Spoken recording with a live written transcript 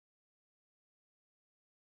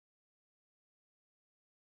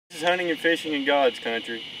This is hunting and fishing in God's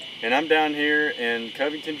country, and I'm down here in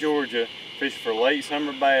Covington, Georgia, fishing for late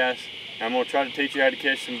summer bass. And I'm going to try to teach you how to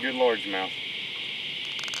catch some good largemouth.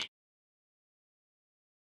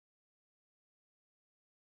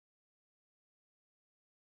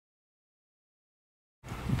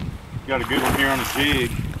 Got a good one here on the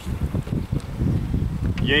jig.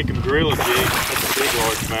 Yankum gorilla jig. That's a big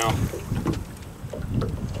largemouth.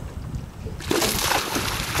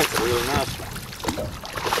 That's a really nice one.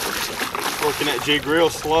 Working that jig real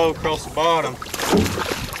slow across the bottom.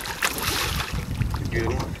 Good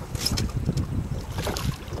one.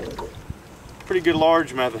 Pretty good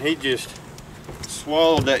largemouth, and he just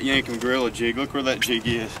swallowed that Yankum gorilla jig. Look where that jig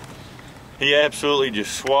is. He absolutely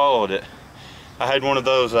just swallowed it. I had one of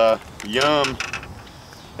those yum,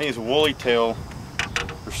 I think it's a woolly tail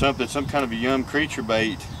or something, some kind of a yum creature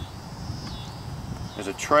bait as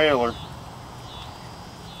a trailer.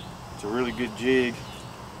 It's a really good jig,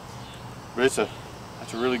 but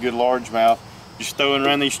that's a really good largemouth. Just throwing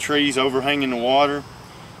around these trees overhanging the water,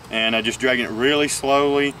 and just dragging it really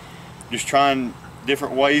slowly. Just trying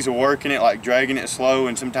different ways of working it, like dragging it slow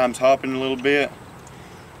and sometimes hopping a little bit.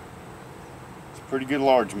 It's a pretty good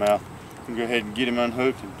largemouth. Can go ahead and get him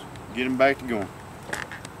unhooked and get him back to going.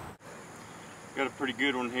 Got a pretty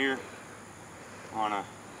good one here on a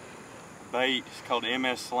bait. It's called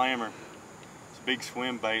MS Slammer. It's a big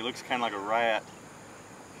swim bait. Looks kind of like a rat.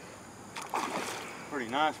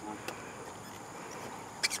 Pretty nice one.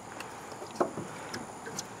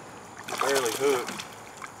 Barely hooked.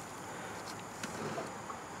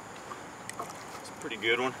 It's a pretty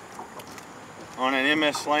good one. On an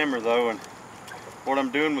MS Slammer though, and what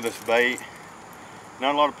I'm doing with this bait,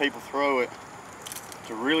 not a lot of people throw it.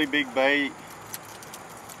 It's a really big bait.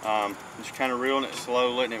 Just kind of reeling it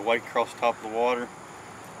slow, letting it wake across the top of the water.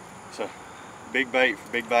 It's a big bait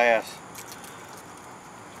for big bass.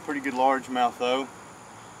 It's a pretty good largemouth though.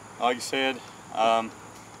 Like I said,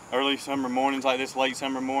 early summer mornings like this, late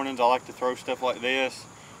summer mornings, I like to throw stuff like this.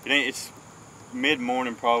 It's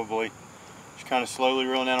mid-morning probably. Just kind of slowly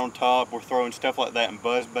reeling out on top. We're throwing stuff like that in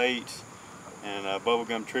buzz baits and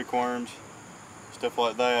bubblegum trick worms, stuff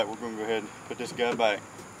like that. We're going to go ahead and put this guy back.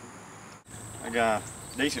 I got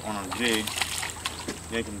a decent one on a jig,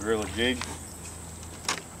 Yankum gorilla jig.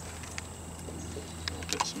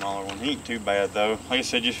 A bit smaller one. He ain't too bad though. Like I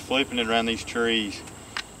said, just flipping it around these trees.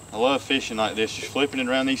 I love fishing like this, just flipping it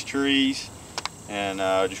around these trees and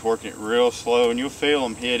just working it real slow, and you'll feel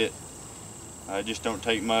them hit it. It just don't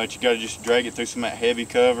take much. You got to just drag it through some of that heavy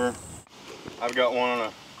cover. I've got one on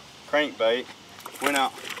a crankbait. Went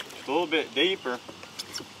out just a little bit deeper,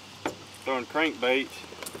 throwing crankbaits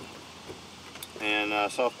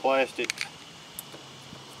and soft plastic.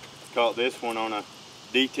 Caught this one on a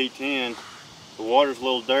DT10. The water's a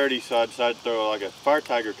little dirty, so I decided to throw like a fire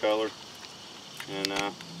tiger color,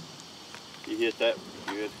 and you hit that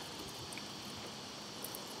good.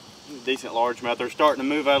 Decent largemouth. They're starting to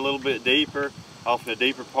move out a little bit deeper, off in the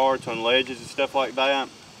deeper parts on ledges and stuff like that.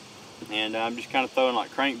 And I'm just kind of throwing like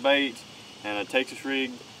crankbaits and a Texas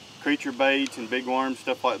rig creature baits and big worms,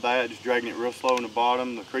 stuff like that. Just dragging it real slow in the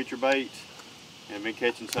bottom, the creature baits, and I've been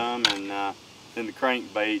catching some. And then the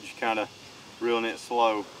crankbait, just kind of reeling it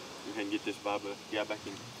slow. Go ahead and get this guy back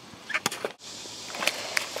in.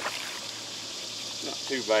 Not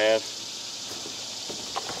too bad.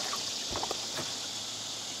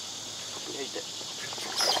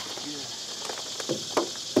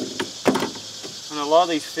 And a lot of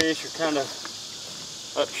these fish are kind of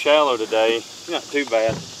up shallow today. Not too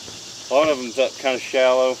bad. A lot of them's up kind of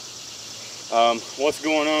shallow. What's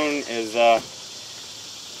going on is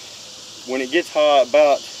when it gets hot,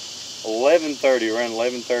 about 11:30, around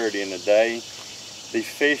 11:30 in the day, these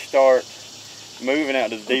fish start moving out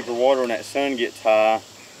to the deeper water when that sun gets high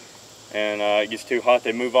and it gets too hot.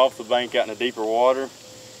 They move off the bank out in the deeper water.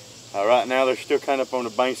 Right now they're still kind of up on the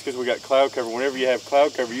banks because we got cloud cover. Whenever you have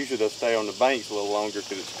cloud cover, usually they'll stay on the banks a little longer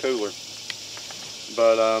because it's cooler.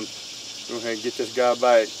 But go ahead and get this guy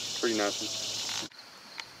back. Pretty nice one.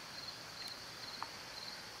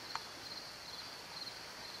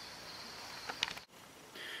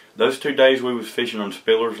 Those 2 days we was fishing on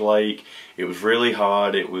Spiller's Lake, it was really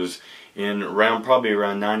hot. It was probably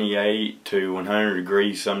around 98 to 100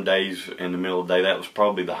 degrees some days in the middle of the day. That was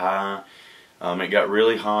probably the high. It got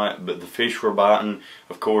really hot, but the fish were biting,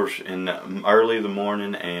 of course, in the early of the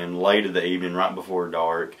morning and late of the evening, right before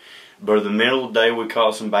dark. But in the middle of the day, we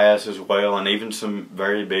caught some bass as well, and even some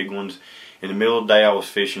very big ones. In the middle of the day, I was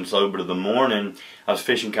fishing slow, but in the morning, I was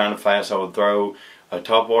fishing kind of fast. I would throw a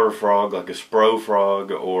topwater frog, like a Spro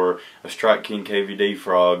frog or a Strike King KVD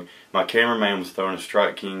frog. My cameraman was throwing a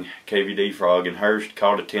Strike King KVD frog, and Hurst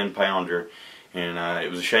caught a 10-pounder. And it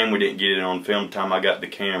was a shame we didn't get it on film the time I got the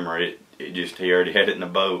camera. He already had it in the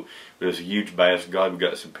boat. But it was a huge bass. God, we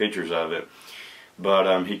got some pictures of it.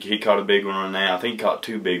 But he caught a big one on that. I think he caught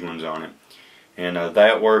 2 big ones on it. And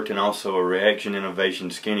that worked, and also a Reaction Innovation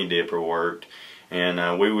Skinny Dipper worked.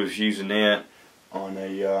 And we was using that on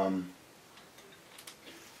a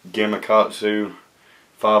Gamakatsu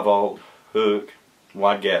 5/0 hook,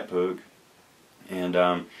 wide gap hook. And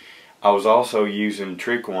I was also using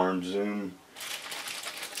trick worms,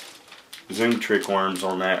 Zoom trick worms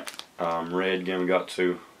on that red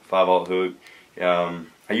Gamakatsu 5/0 hook.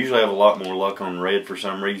 I usually have a lot more luck on red for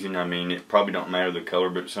some reason. I mean, it probably don't matter the color,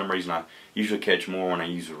 but for some reason I usually catch more when I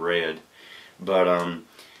use the red. But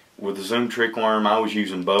with the Zoom trick worm, I was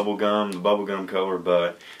using bubblegum, the bubblegum color,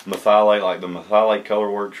 but methylate, like the methylate color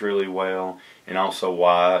works really well, and also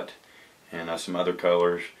white and some other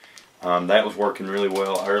colors. That was working really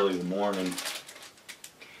well early in the morning.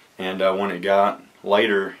 And when it got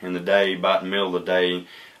later in the day, about the middle of the day,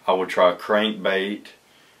 I would try a crankbait,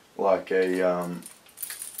 like a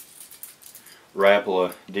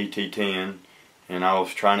Rapala DT10, and I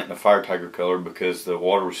was trying it in the Fire Tiger color because the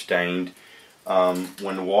water was stained.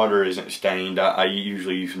 When the water isn't stained, I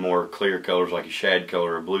usually use more clear colors like a shad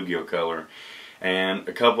color or bluegill color. And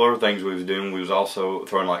a couple other things we was doing, we was also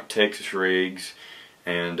throwing like Texas rigs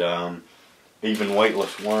and even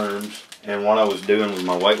weightless worms. And what I was doing with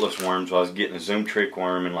my weightless worms, I was getting a Zoom trick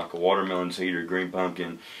worm and like a watermelon seed or green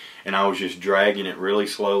pumpkin, and I was just dragging it really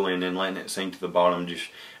slowly and then letting it sink to the bottom, just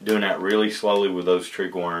doing that really slowly with those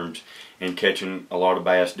trick worms, and catching a lot of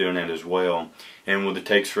bass doing that as well. And with the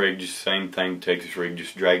Texas rig, just the same thing, Texas rig,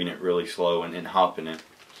 just dragging it really slow and then hopping it.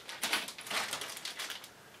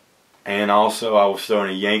 And also I was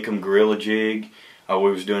throwing a Yankum Gorilla Jig. We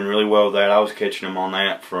was doing really well with that. I was catching them on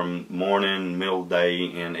that from morning, middle day,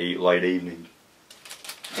 and late evening.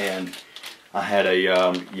 And I had a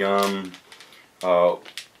Yum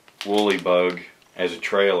Woolly Bug as a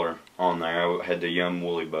trailer on there. I had the Yum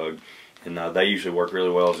Woolly Bug, and they usually work really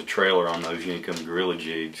well as a trailer on those Yankum Gorilla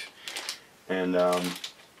Jigs. And I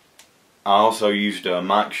also used a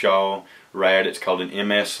Mike Shaw rad. It's called an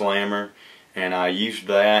MS Slammer. And I used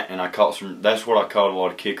that, and I caught some. That's what I caught a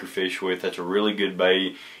lot of kicker fish with. That's a really good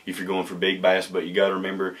bait if you're going for big bass, but you got to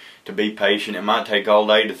remember to be patient. It might take all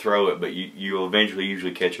day to throw it, but you'll eventually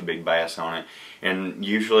usually catch a big bass on it. And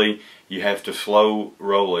usually you have to slow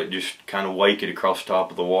roll it, just kind of wake it across the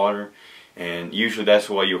top of the water, and usually that's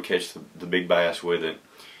the way you'll catch the big bass with it.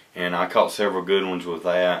 And I caught several good ones with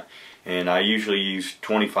that. And I usually use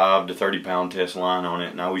 25 to 30 pound test line on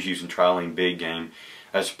it, and I was using Trilene Big Game.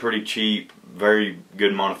 That's pretty cheap, very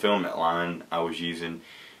good monofilament line I was using,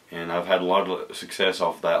 and I've had a lot of success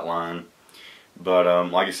off that line. But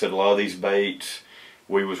like I said, a lot of these baits,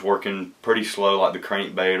 we was working pretty slow, like the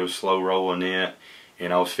crankbait, I was slow rolling it,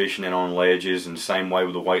 and I was fishing it on ledges, and the same way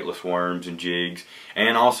with the weightless worms and jigs.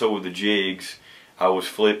 And also with the jigs, I was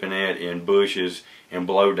flipping it in bushes and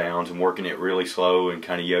blowdowns and working it really slow and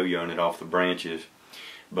kind of yo-yoing it off the branches.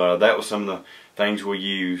 But that was some of the things we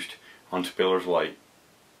used on Spiller's Lake.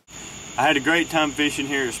 I had a great time fishing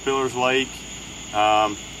here at Spiller's Lake.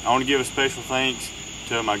 I want to give a special thanks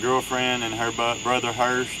to my girlfriend and her brother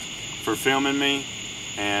Hurst for filming me,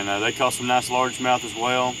 and they caught some nice largemouth as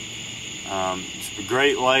well. It's a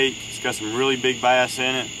great lake. It's got some really big bass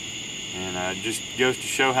in it, and it just goes to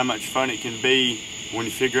show how much fun it can be when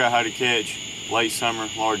you figure out how to catch late summer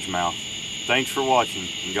largemouth. Thanks for watching,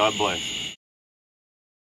 and God bless.